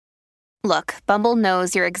Look, Bumble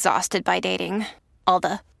knows you're exhausted by dating. All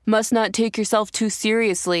the must not take yourself too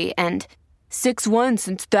seriously and 6'1"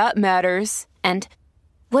 since that matters. And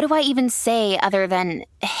what do I even say other than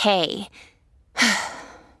hey?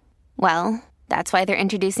 Well, that's why they're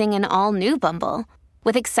introducing an all-new Bumble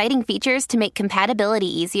with exciting features to make compatibility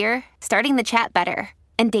easier, starting the chat better,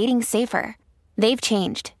 and dating safer. They've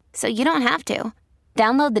changed, so you don't have to.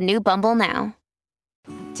 Download the new Bumble now.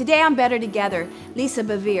 Today on Better Together, Lisa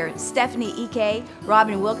Bevere, Stephanie Ike,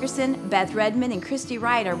 Robin Wilkerson, Beth Redmond, and Christy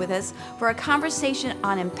Wright are with us for a conversation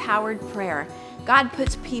on empowered prayer. God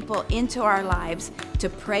puts people into our lives to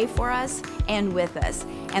pray for us and with us.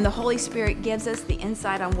 And the Holy Spirit gives us the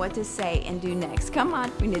insight on what to say and do next. Come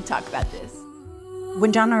on, we need to talk about this.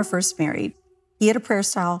 When John and I were first married, he had a prayer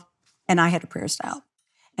style and I had a prayer style.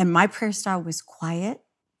 And my prayer style was quiet.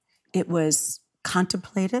 It was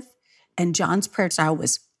contemplative. And John's prayer style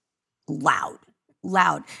was loud.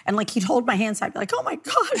 And like he'd hold my hands, I'd be like, oh my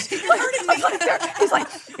gosh. He's like,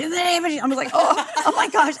 in the name of Jesus. I was like, oh my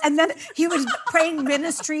gosh. And then he was praying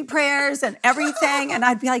ministry prayers and everything. And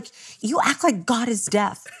I'd be like, you act like God is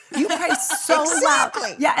deaf. You pray so loud.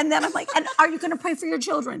 Yeah. And then I'm like, and are you going to pray for your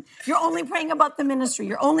children? You're only praying about the ministry.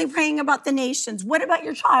 You're only praying about the nations. What about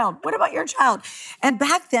your child? And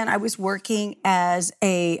back then I was working as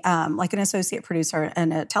like an associate producer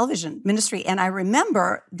in a television ministry. And I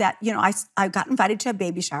remember that, I got invited to a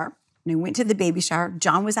baby shower. And we went to the baby shower.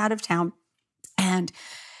 John was out of town. And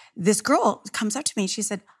this girl comes up to me and she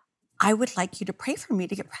said, I would like you to pray for me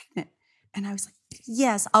to get pregnant. And I was like,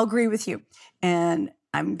 yes, I'll agree with you. And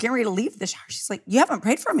I'm getting ready to leave the shower. She's like, you haven't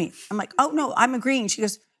prayed for me. I'm like, oh no, I'm agreeing. She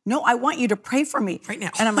goes, no, I want you to pray for me right now.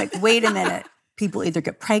 And I'm like, wait a minute. People either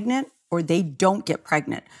get pregnant or they don't get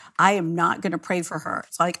pregnant. I am not going to pray for her.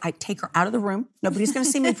 So I take her out of the room. Nobody's going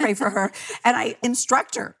to see me pray for her. And I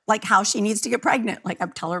instruct her like how she needs to get pregnant. Like I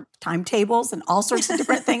tell her timetables and all sorts of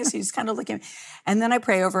different things. She's kind of looking at me. And then I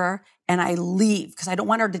pray over her and I leave because I don't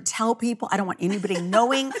want her to tell people. I don't want anybody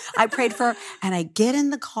knowing I prayed for her. And I get in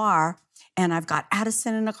the car and I've got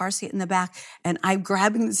Addison in a car seat in the back and I'm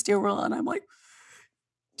grabbing the steering wheel and I'm like,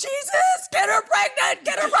 Jesus, get her pregnant.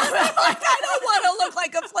 I'm like, I don't want to look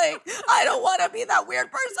like a flake. I don't want to be that weird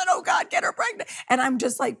person. Oh God, get her pregnant. And I'm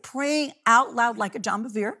just like praying out loud like a John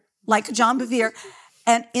Bevere.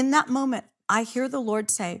 And in that moment, I hear the Lord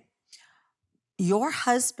say, your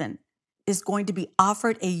husband is going to be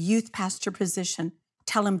offered a youth pastor position.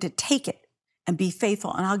 Tell him to take it and be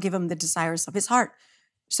faithful and I'll give him the desires of his heart.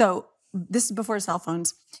 So this is before cell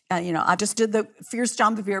phones. I just did the fierce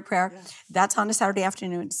John Bevere prayer. Yeah. That's on a Saturday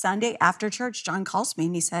afternoon. Sunday after church, John calls me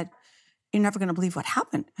and he said, you're never going to believe what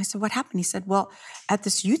happened. I said, what happened? He said, well, at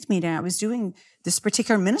this youth meeting I was doing, this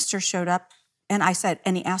particular minister showed up and I said,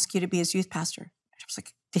 and he asked you to be his youth pastor. I was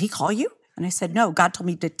like, did he call you? And I said, no, God told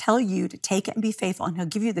me to tell you to take it and be faithful and he'll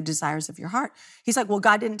give you the desires of your heart. He's like, well,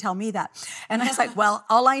 God didn't tell me that. And I was like, well,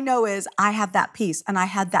 all I know is I have that peace and I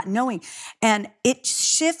had that knowing. And it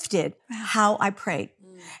shifted how I prayed.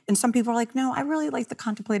 And some people are like, no, I really like the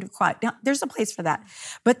contemplative quiet. Now, there's a place for that.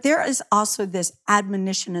 But there is also this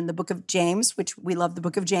admonition in the book of James, which we love the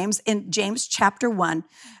book of James. In James chapter 1,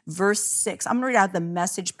 verse 6, I'm going to read out the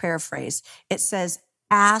Message paraphrase. It says,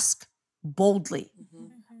 ask boldly,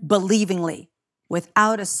 believingly,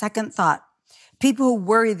 without a second thought. People who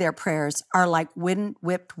worry their prayers are like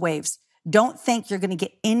wind-whipped waves. Don't think you're going to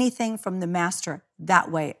get anything from the master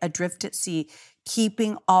that way, adrift at sea,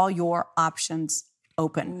 keeping all your options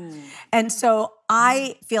open. And so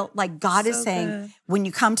I feel like God is saying, when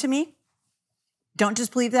you come to me, don't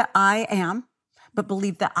just believe that I am, but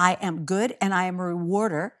believe that I am good and I am a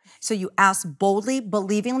rewarder. So you ask boldly,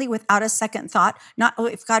 believingly, without a second thought. Not, oh,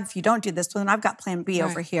 if you don't do this, well, then I've got plan B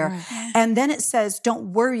over here. Right. And then it says,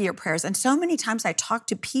 don't worry your prayers. And so many times I talk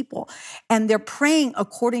to people and they're praying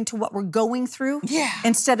according to what we're going through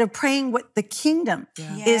instead of praying what the kingdom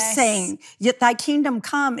is saying. Yet thy kingdom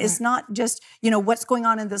come is not just, what's going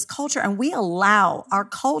on in this culture. And we allow our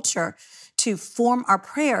culture to form our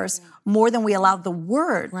prayers more than we allow the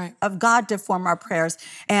word of God to form our prayers.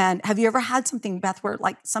 And have you ever had something, Beth, where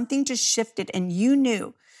like something just shifted and you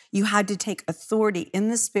knew you had to take authority in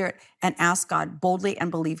the spirit and ask God boldly and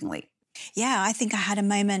believingly? Yeah, I think I had a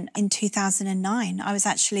moment in 2009. I was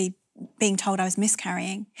actually being told I was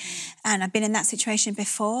miscarrying. And I've been in that situation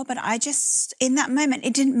before, but in that moment,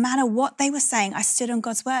 it didn't matter what they were saying. I stood on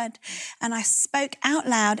God's word and I spoke out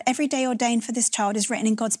loud, every day ordained for this child is written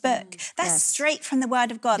in God's book. That's straight from the word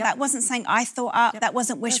of God. That wasn't saying I thought up, that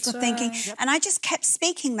wasn't wishful thinking. And I just kept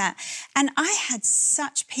speaking that. And I had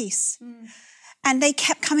such peace. And they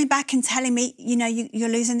kept coming back and telling me, you're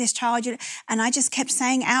losing this child. And I just kept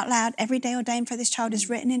saying out loud, every day ordained for this child is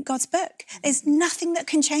written in God's book. There's nothing that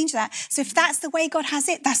can change that. So if that's the way God has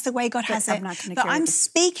it, that's the way God has it. But I'm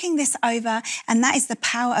speaking this over, and that is the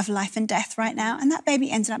power of life and death right now. And that baby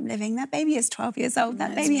ended up living. That baby is 12 years old.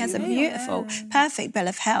 That baby has a beautiful, perfect bill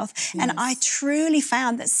of health. Yes. And I truly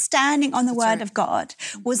found that standing on the word of God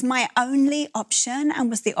was my only option and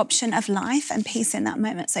was the option of life and peace in that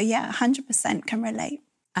moment. So yeah, 100% can relate.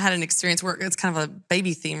 I had an experience where it's kind of a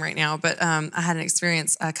baby theme right now, but I had an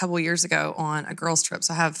experience a couple of years ago on a girls' trip.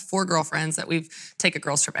 So I have 4 girlfriends that we've take a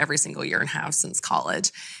girls' trip every single year and have since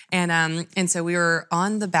college. And so we were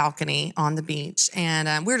on the balcony on the beach,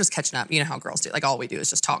 and we were just catching up. You know how girls do. Like, all we do is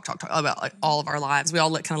just talk about like all of our lives. We all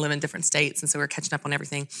kind of live in different states, and so we were catching up on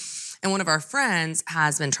everything. And one of our friends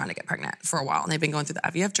has been trying to get pregnant for a while, and they've been going through the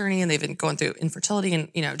IVF journey, and they've been going through infertility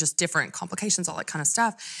and, just different complications, all that kind of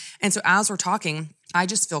stuff. And so as we're talking, I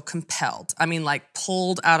just feel compelled. I mean, like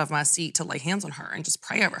pulled out of my seat to lay hands on her and just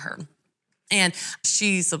pray over her. And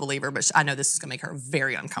she's a believer, but I know this is going to make her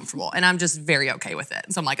very uncomfortable. And I'm just very okay with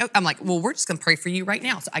it. So I'm like, well, we're just going to pray for you right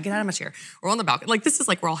now. So I get out of my chair. We're on the balcony. Like, this is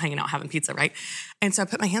like we're all hanging out having pizza, right? And so I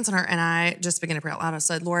put my hands on her, and I just began to pray out loud. I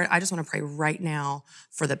said, Lord, I just want to pray right now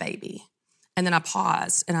for the baby. And then I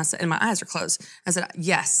paused, and I said, and my eyes are closed. I said,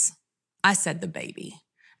 yes, I said the baby.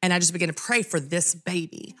 And I just began to pray for this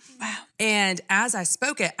baby. Wow. And as I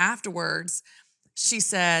spoke it afterwards, she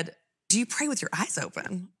said, do you pray with your eyes open?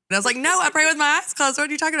 And I was like, no, I pray with my eyes closed. What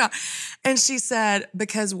are you talking about? And she said,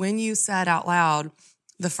 because when you said out loud,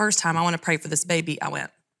 the first time, I want to pray for this baby, I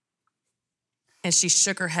went. And she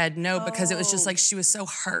shook her head no, because it was just like she was so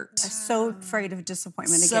hurt. So afraid of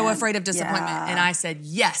disappointment again. So afraid of disappointment. Yeah. And I said,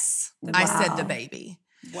 yes, wow. I said the baby.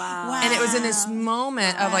 Wow. And it was in this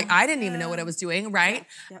moment of like, I didn't even know what I was doing, right?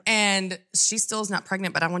 Yep. And she still is not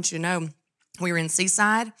pregnant, but I want you to know, we were in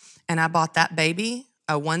Seaside, and I bought that baby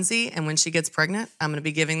a onesie, and when she gets pregnant, I'm going to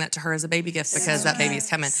be giving that to her as a baby gift because that baby is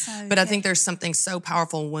coming. But I think there's something so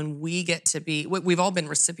powerful when we get to be, we've all been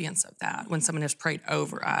recipients of that, when someone has prayed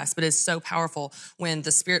over us, but it's so powerful when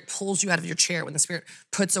the Spirit pulls you out of your chair, when the Spirit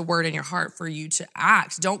puts a word in your heart for you to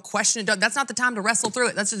act. Don't question it. That's not the time to wrestle through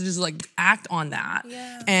it. That's just like act on that.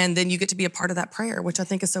 Yeah. And then you get to be a part of that prayer, which I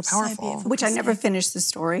think is so powerful. Which I never finished the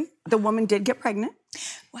story. The woman did get pregnant.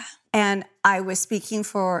 Wow. And I was speaking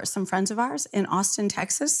for some friends of ours in Austin,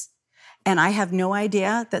 Texas. And I have no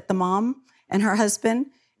idea that the mom and her husband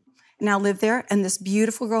now live there. And this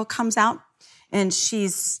beautiful girl comes out, and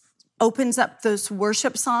opens up this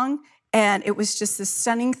worship song. And it was just this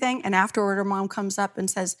stunning thing. And afterward, her mom comes up and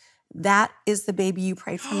says, that is the baby you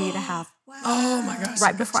prayed for me to have. Wow. Oh my gosh.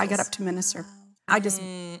 Right before I got up to minister. I just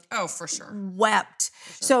for sure. wept. For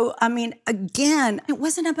sure. So, I mean, again, it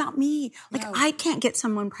wasn't about me. Like, no. I can't get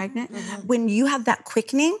someone pregnant. Mm-hmm. When you have that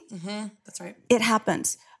quickening, that's right. It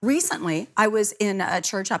happens. Recently, I was in a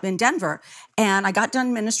church up in Denver, and I got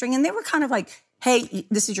done ministering, and they were kind of like, hey,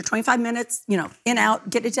 this is your 25 minutes, in, out,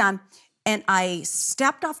 get it done. And I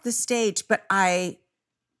stepped off the stage, but I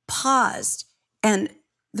paused, and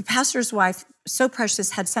the pastor's wife, so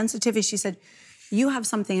precious, had sensitivity. She said, you have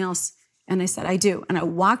something else. And I said, I do. And I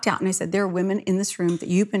walked out, and I said, there are women in this room that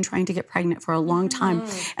you've been trying to get pregnant for a long time.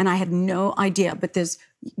 And I had no idea. But this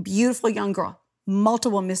beautiful young girl,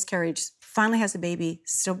 multiple miscarriages, finally has a baby,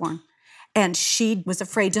 stillborn. And she was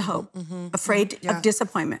afraid to hope, afraid of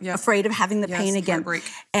disappointment, afraid of having the pain again. Heartbreak.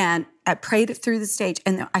 And I prayed it through the stage.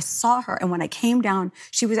 And I saw her. And when I came down,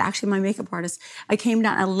 she was actually my makeup artist. I came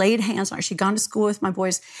down, I laid hands on her. She'd gone to school with my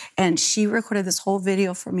boys. And she recorded this whole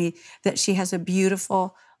video for me that she has a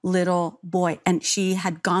beautiful little boy, and she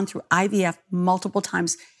had gone through IVF multiple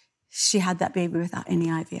times. She had that baby without any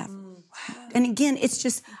IVF. Wow. And again, it's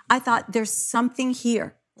just, I thought there's something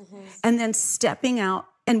here. And then stepping out,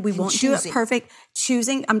 and we won't do it perfect,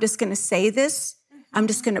 choosing, I'm just going to say this. I'm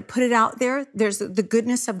just going to put it out there. There's the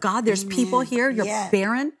goodness of God. There's people here. You're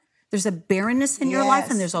barren. There's a barrenness in your life,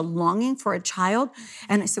 and there's a longing for a child.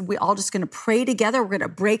 And I said, we're all just going to pray together. We're going to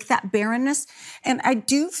break that barrenness. And I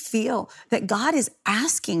do feel that God is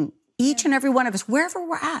asking each and every one of us, wherever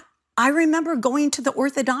we're at. I remember going to the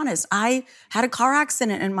orthodontist. I had a car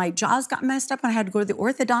accident, and my jaws got messed up, and I had to go to the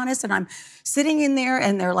orthodontist, and I'm sitting in there,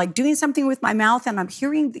 and they're like doing something with my mouth, and I'm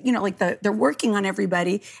hearing, like they're working on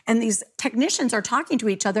everybody, and these technicians are talking to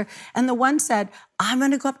each other. And the one said, I'm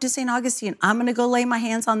going to go up to St. Augustine. I'm going to go lay my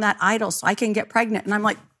hands on that idol so I can get pregnant. And I'm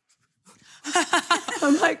like, I've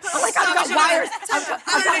got wires.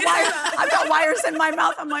 I've got wires in my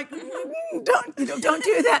mouth. I'm like, don't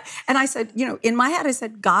do that. And I said, in my head, I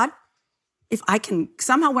said, God, if I can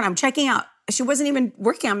somehow, when I'm checking out, she wasn't even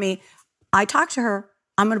working on me. I talked to her.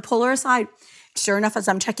 I'm going to pull her aside. Sure enough, as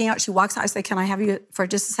I'm checking out, she walks out. I say, can I have you for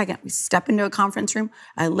just a second? We step into a conference room.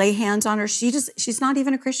 I lay hands on her. She's not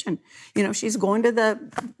even a Christian. She's going to the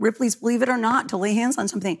Ripley's, believe it or not, to lay hands on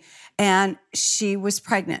something. And she was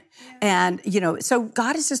pregnant. Yeah. And, so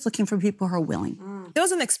God is just looking for people who are willing. There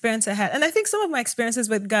was an experience I had. And I think some of my experiences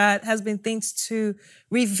with God has been things to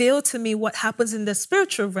reveal to me what happens in the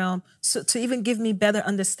spiritual realm, so to even give me better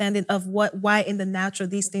understanding of why in the natural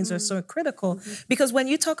these things are so critical. Because when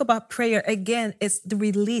you talk about prayer, again, it's the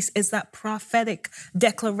release, it's that prophetic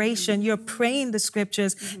declaration. You're praying the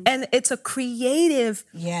scriptures, and it's a creative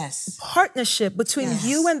partnership between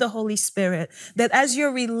you and the Holy Spirit, that as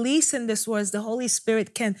you're releasing these words, the Holy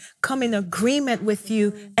Spirit can come in agreement with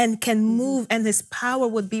you and can move, and his power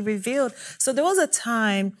would be revealed. So there was a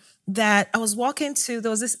time that I was walking to,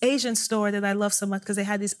 there was this Asian store that I love so much because they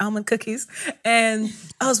had these almond cookies. And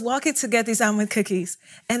I was walking to get these almond cookies.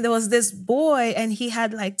 And there was this boy, and he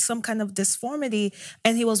had like some kind of disformity,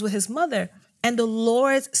 and he was with his mother. And the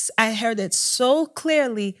Lord, I heard it so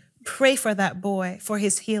clearly, pray for that boy, for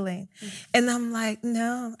his healing. And I'm like,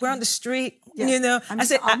 no, we're on the street, I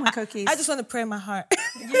said, I just want to pray in my heart.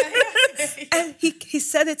 And he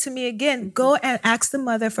said it to me again, go and ask the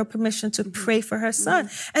mother for permission to pray for her son.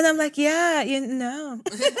 And I'm like, I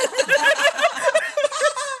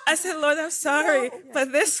said, Lord, I'm sorry,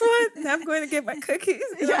 but this one, I'm going to get my cookies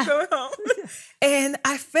and I'm going home. And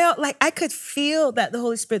I felt like I could feel that the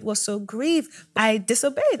Holy Spirit was so grieved. I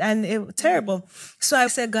disobeyed, and it was terrible. So I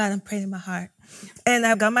said, God, I'm praying in my heart. And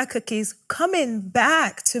I got my cookies. Coming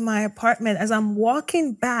back to my apartment, as I'm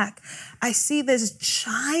walking back, I see this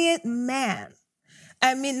giant man.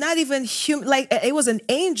 I mean, not even human, like it was an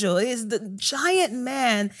angel. It is the giant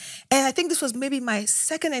man. And I think this was maybe my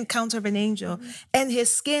second encounter of an angel. And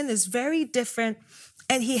his skin is very different.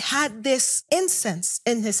 And he had this incense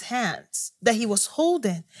in his hands that he was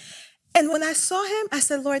holding. And when I saw him, I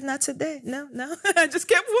said, Lord, not today. No. I just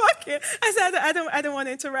kept walking. I said, I don't want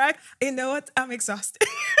to interact. You know what? I'm exhausted.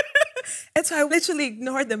 And so I literally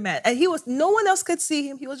ignored the man. And no one else could see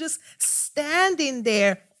him. He was just standing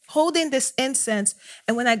there holding this incense.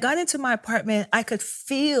 And when I got into my apartment, I could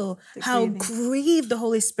feel how grieved the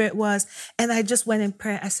Holy Spirit was. And I just went in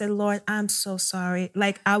prayer. I said, Lord, I'm so sorry.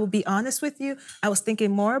 Like, I will be honest with you. I was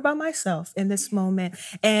thinking more about myself in this moment.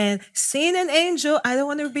 And seeing an angel, I don't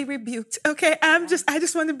want to be rebuked. Okay, I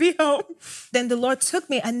just want to be home. Then the Lord took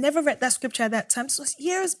me. I never read that scripture at that time. So it was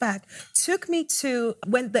years back. Took me to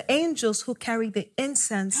when the angels who carry the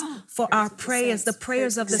incense for our prayers, the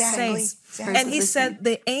prayers of the saints. And he said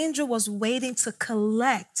the angel was waiting to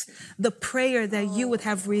collect the prayer that you would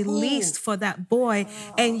have released for that boy.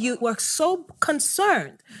 And you were so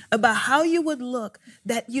concerned about how you would look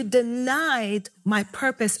that you denied my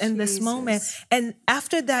purpose in this moment. And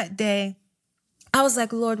after that day, I was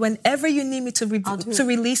like, Lord, whenever you need me to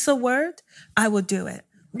release a word, I will do it.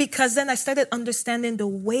 Because then I started understanding the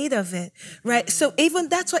weight of it, right? So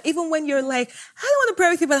that's why even when you're like, I don't want to pray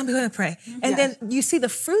with you, but I'm going to pray. And then you see the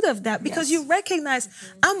fruit of that because you recognize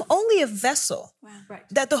I'm only a vessel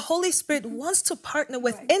that the Holy Spirit wants to partner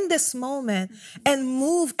with in this moment and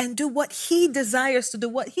move and do what he desires to do,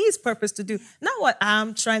 what he's purposed to do, not what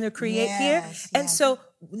I'm trying to create here. And so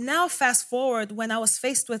now fast forward when I was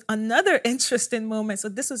faced with another interesting moment. So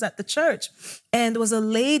this was at the church, and there was a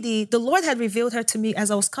lady, the Lord had revealed her to me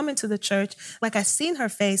as I was coming to the church, like I seen her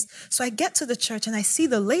face. So I get to the church and I see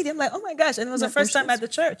the lady. I'm like, oh my gosh. And it was her first time at the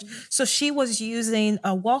church. So she was using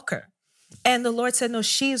a walker. And the Lord said, no,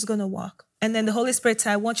 she is going to walk. And then the Holy Spirit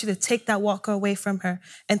said, I want you to take that walker away from her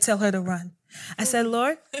and tell her to run. I said,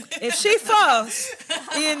 Lord, if she falls,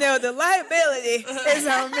 the liability is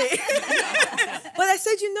on me. But I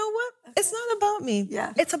said, you know what? It's not about me.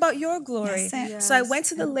 Yeah. It's about your glory. Yes. So I went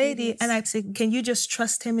to the lady and I said, can you just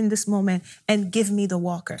trust him in this moment and give me the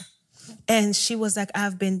walker? And she was like,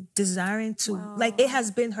 I've been desiring to, like it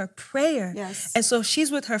has been her prayer. Yes. And so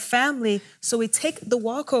she's with her family. So we take the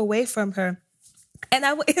walker away from her. And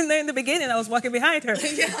in the beginning, I was walking behind her,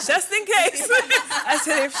 just in case. I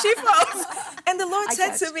said, if she falls. And the Lord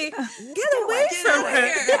said to me, get away from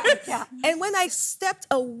her. And when I stepped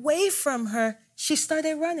away from her, she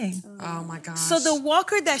started running. Oh my gosh. So the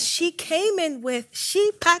walker that she came in with, she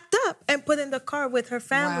packed up and put in the car with her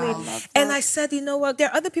family. Wow, and I said, you know what? There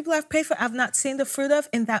are other people I've prayed for I've not seen the fruit of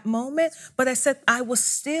in that moment. But I said, I will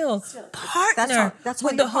still partner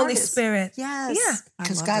with the Holy Spirit. Yes. Yeah.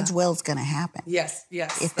 Because God's will is going to happen. Yes.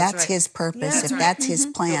 If that's his purpose, if that's his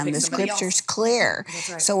plan, the scripture's clear.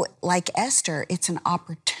 So like Esther, it's an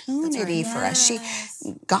opportunity for us.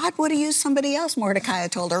 God would have used somebody else, Mordecai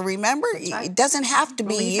told her. Remember, it doesn't have to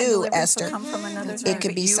be you, Esther. It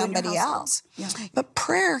could be somebody else. Yeah. But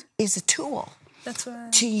prayer is a tool. That's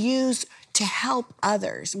right. to use to help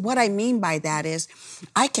others. What I mean by that is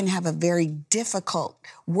I can have a very difficult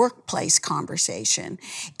workplace conversation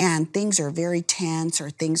and things are very tense or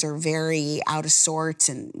things are very out of sorts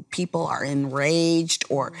and people are enraged,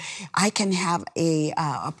 or I can have a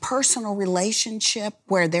personal relationship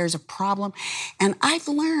where there's a problem. And I've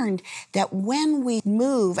learned that when we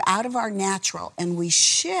move out of our natural and we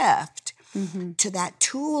shift to that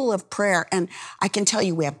tool of prayer. And I can tell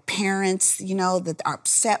you, we have parents, that are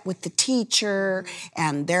upset with the teacher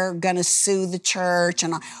and they're going to sue the church.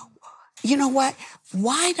 And you know what?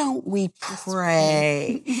 Why don't we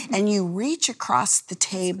pray? And you reach across the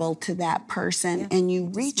table to that person and you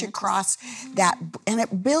reach across that, and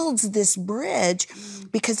it builds this bridge,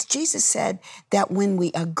 because Jesus said that when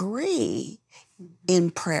we agree in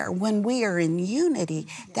prayer, when we are in unity,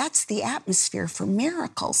 that's the atmosphere for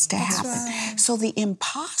miracles to happen. Right. So the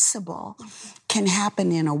impossible can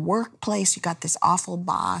happen in a workplace. You got this awful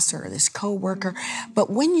boss or this coworker, but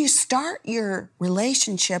when you start your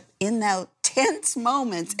relationship in those tense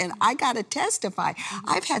moments, and I got to testify,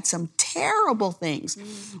 I've had some terrible things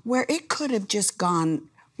where it could have just gone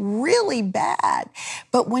really bad.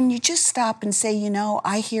 But when you just stop and say,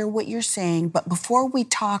 I hear what you're saying, but before we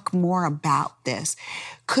talk more about this,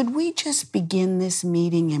 could we just begin this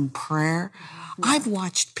meeting in prayer? I've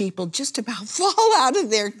watched people just about fall out of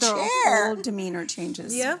their chair. Whole demeanor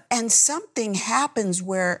changes. Yeah. And something happens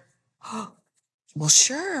where, well,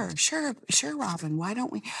 sure, Robin, why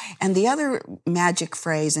don't we? And the other magic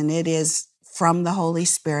phrase, and it is from the Holy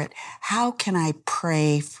Spirit, how can I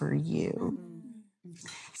pray for you?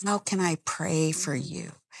 How can I pray for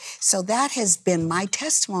you? So that has been my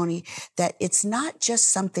testimony, that it's not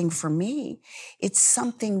just something for me. It's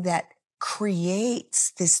something that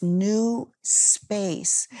creates this new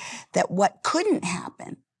space, that what couldn't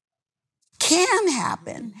happen can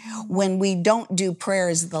happen when we don't do prayer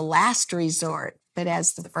as the last resort, but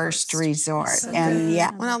as the first resort. And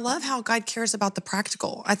Well, I love how God cares about the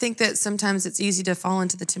practical. I think that sometimes it's easy to fall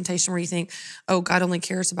into the temptation where you think, oh, God only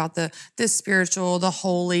cares about the spiritual, the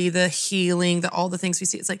holy, the healing, all the things we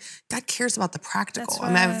see. It's like God cares about the practical. That's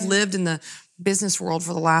right. I mean, I've lived in the business world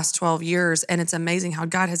for the last 12 years, and it's amazing how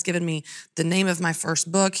God has given me the name of my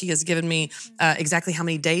first book. He has given me exactly how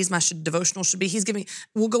many days my devotional should be. He's given me,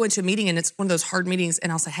 we'll go into a meeting, and it's one of those hard meetings,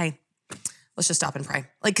 and I'll say, hey, let's just stop and pray.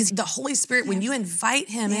 Because the Holy Spirit, when you invite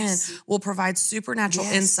him in, will provide supernatural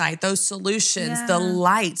insight, those solutions, the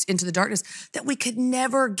light into the darkness that we could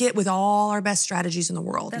never get with all our best strategies in the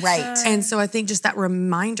world. That's right. And so I think just that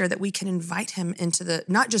reminder that we can invite him into the,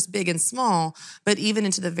 not just big and small, but even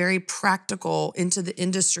into the very practical, into the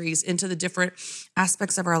industries, into the different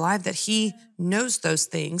aspects of our life, that he knows those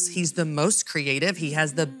things. He's the most creative. He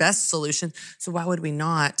has the best solution. So why would we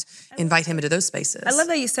not invite him into those spaces? I love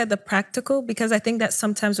that you said the practical, because I think that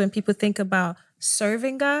sometimes when people think about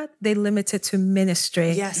serving God, they limit it to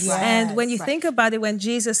ministry. Yes. And when you think about it, when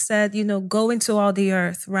Jesus said, go into all the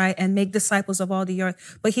earth, right, and make disciples of all the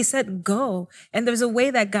earth, but he said, go. And there's a way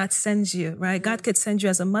that God sends you, right? God could send you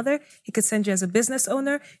as a mother. He could send you as a business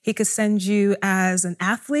owner. He could send you as an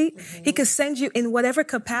athlete. He could send you in whatever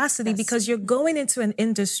capacity, because you're going into an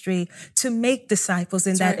industry to make disciples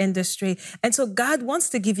in that industry. And so God wants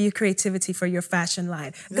to give you creativity for your fashion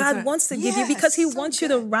line. God wants to give you, because he wants you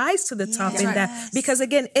to rise to the top in that. Because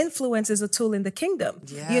again, influence is a tool in the kingdom.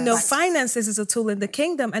 Finances is a tool in the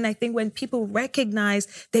kingdom. And I think when people recognize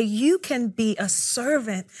that you can be a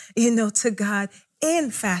servant, to God,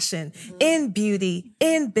 in fashion, in beauty,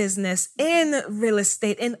 in business, in real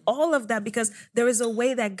estate, in all of that, because there is a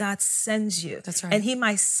way that God sends you. That's right. And he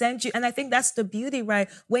might send you. And I think that's the beauty, right?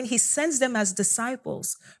 When he sends them as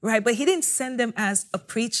disciples, right? But he didn't send them as a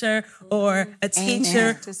preacher or a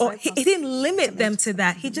teacher, or he didn't limit them to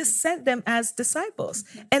that. He just sent them as disciples.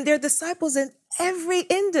 And they're disciples in every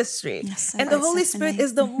industry. And the Holy Spirit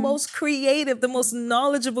is the most creative, the most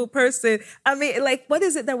knowledgeable person. I mean, what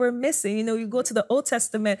is it that we're missing? You go to the Old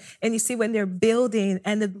Testament and you see when they're building,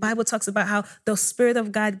 and the Bible talks about how the Spirit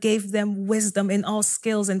of God gave them wisdom in all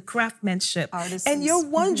skills and craftsmanship. Artisans. And you're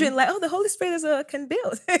wondering, the Holy Spirit can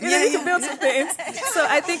build. He can build some things. So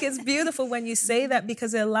I think it's beautiful when you say that,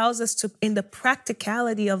 because it allows us to, in the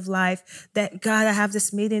practicality of life, that God, I have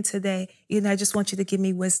this meeting today. I just want you to give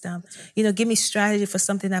me wisdom. Give me strategy for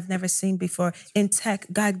something I've never seen before. In tech,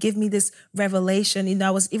 God, give me this revelation.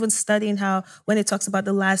 I was even studying how, when it talks about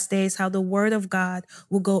the last days, how the word of God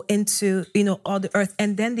will go into, all the earth,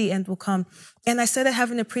 and then the end will come. And I started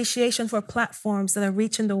having appreciation for platforms that are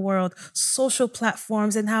reaching the world, social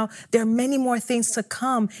platforms, and how there are many more things to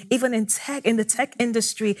come, even in the tech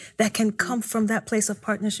industry, that can come from that place of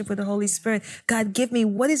partnership with the Holy Spirit. God, give me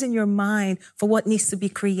what is in your mind for what needs to be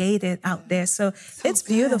created out there. So it's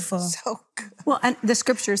beautiful. So good. Well, and the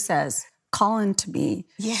scripture says, call unto me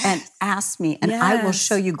Yes. and ask me, and I will Yes.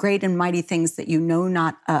 show you great and mighty things that you know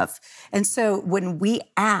not of. And so when we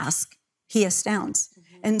ask, he astounds.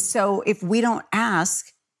 And so if we don't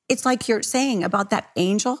ask, it's like you're saying about that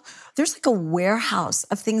angel, there's like a warehouse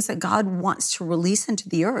of things that God wants to release into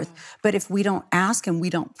the earth. But if we don't ask and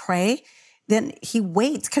we don't pray, then he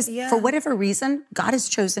waits. Because for whatever reason, God has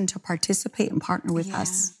chosen to participate and partner with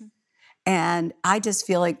us. And I just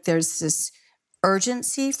feel like there's this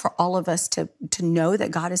urgency for all of us to know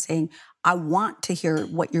that God is saying, I want to hear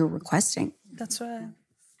what you're requesting. That's right.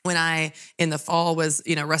 When I, in the fall, was,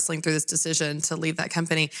 wrestling through this decision to leave that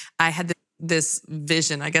company, I had this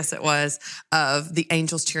vision, I guess it was, of the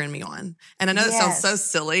angels cheering me on. And I know that sounds so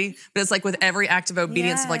silly, but it's like with every act of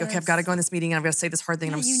obedience, of like, okay, I've got to go in this meeting and I've got to say this hard thing.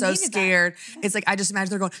 And I'm so scared. It's like, I just imagine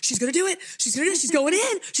they're going, she's going to do it. She's going to do it. She's going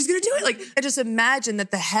in. She's going to do it. Like, I just imagine that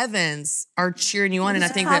the heavens are cheering you on. And I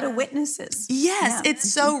think that witnesses. Yes,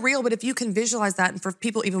 it's so real. But if you can visualize that, and for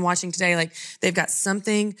people even watching today, like they've got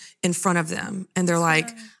something in front of them and they're like,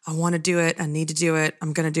 I want to do it. I need to do it.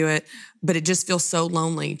 I'm going to do it. But it just feels so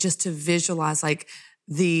lonely just to visualize like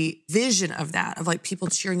the vision of that, of like people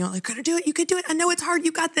cheering you on, like, gonna do it. You could do it. I know it's hard.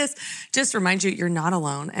 You got this. Just reminds you you're not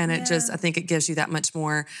alone. And it just, I think it gives you that much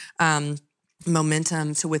more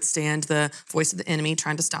momentum to withstand the voice of the enemy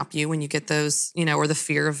trying to stop you when you get those, or the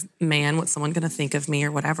fear of man, what's someone going to think of me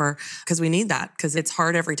or whatever, because we need that, because it's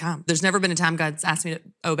hard every time. There's never been a time God's asked me to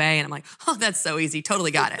obey and I'm like, oh, that's so easy.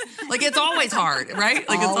 Totally got it. Like it's always hard, right?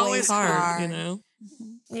 Like it's always hard.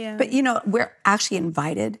 Yeah. But we're actually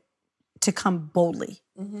invited to come boldly.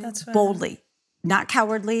 That's right. Boldly, not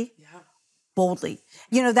cowardly, boldly.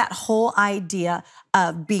 That whole idea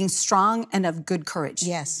of being strong and of good courage.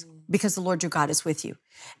 Yes. Because the Lord your God is with you.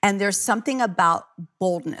 And there's something about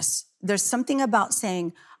boldness. There's something about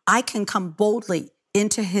saying, I can come boldly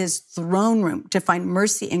into his throne room to find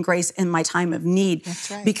mercy and grace in my time of need. That's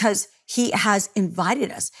right. Because he has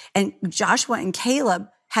invited us. And Joshua and Caleb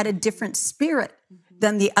had a different spirit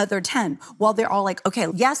than the other 10. While they're all like, okay,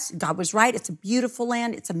 yes, God was right. It's a beautiful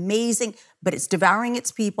land. It's amazing, but it's devouring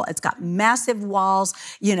its people. It's got massive walls,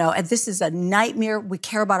 and this is a nightmare. We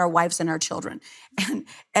care about our wives and our children.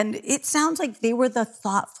 And it sounds like they were the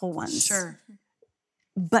thoughtful ones. Sure.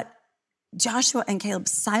 But Joshua and Caleb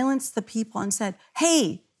silenced the people and said,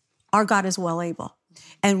 hey, our God is well able.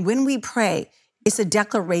 And when we pray, it's a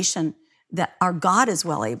declaration that our God is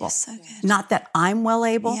well able, So good. not that I'm well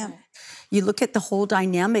able. Yeah. You look at the whole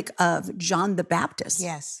dynamic of John the Baptist.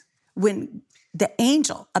 Yes. When the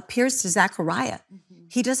angel appears to Zechariah,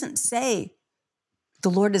 he doesn't say, the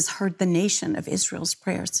Lord has heard the nation of Israel's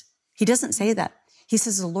prayers. He doesn't say that. He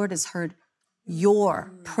says, the Lord has heard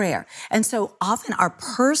your prayer. And so often our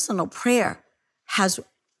personal prayer has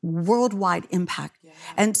worldwide impact.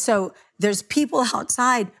 And so there's people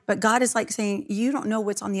outside, but God is like saying, you don't know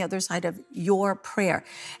what's on the other side of your prayer.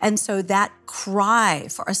 And so that cry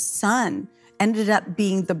for a son ended up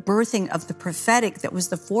being the birthing of the prophetic that was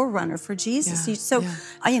the forerunner for Jesus.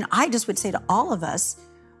 I just would say to all of us,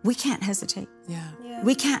 we can't hesitate.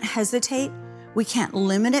 We can't hesitate. We can't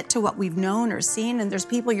limit it to what we've known or seen. And there's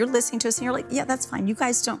people, you're listening to us and you're like, yeah, that's fine. You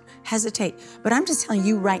guys don't hesitate. But I'm just telling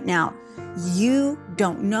you right now, you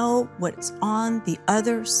don't know what's on the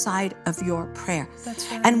other side of your prayer. That's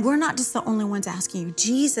right. And we're not just the only ones asking you.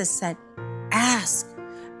 Jesus said, ask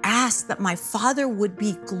that my Father would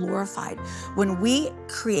be glorified. When we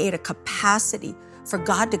create a capacity for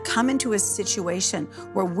God to come into a situation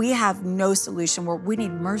where we have no solution, where we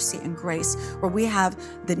need mercy and grace, where we have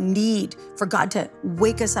the need for God to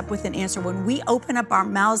wake us up with an answer. When we open up our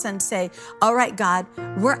mouths and say, all right, God,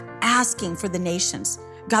 we're asking for the nations.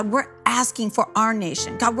 God, we're asking for our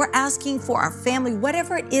nation. God, we're asking for our family,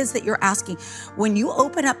 whatever it is that you're asking. When you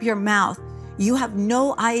open up your mouth, you have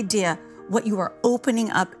no idea what you are opening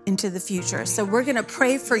up into the future. So we're going to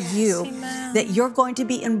pray for you that you're going to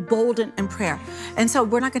be emboldened in prayer. And so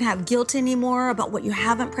we're not going to have guilt anymore about what you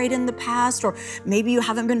haven't prayed in the past, or maybe you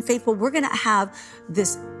haven't been faithful. We're going to have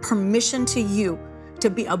this permission to you to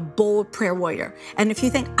be a bold prayer warrior. And if you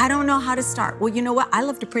think, I don't know how to start, well, you know what? I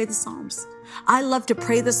love to pray the Psalms. I love to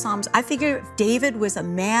pray the Psalms. I figure if David was a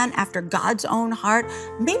man after God's own heart,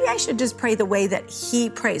 maybe I should just pray the way that he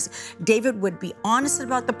prays. David would be honest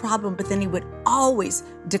about the problem, but then he would always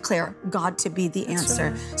declare God to be the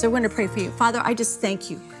answer. So we're going to pray for you. Father, I just thank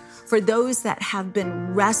you for those that have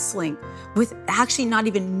been wrestling with actually not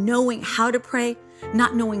even knowing how to pray,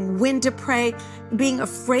 not knowing when to pray, being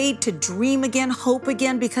afraid to dream again, hope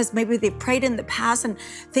again, because maybe they've prayed in the past and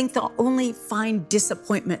think they'll only find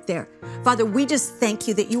disappointment there. Father, we just thank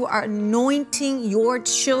you that you are anointing your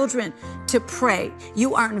children to pray.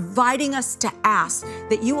 You are inviting us to ask,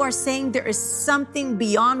 that you are saying there is something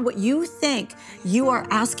beyond what you think you are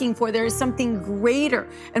asking for. There is something greater.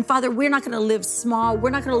 And Father, we're not going to live small.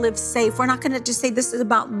 We're not going to live safe. We're not going to just say this is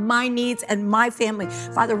about my needs and my family.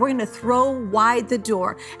 Father, we're going to throw wide the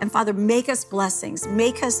door. And Father, make us blessings.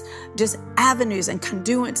 Make us just avenues and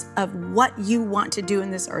conduits of what you want to do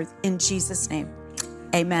in this earth. In Jesus' name,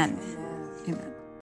 amen.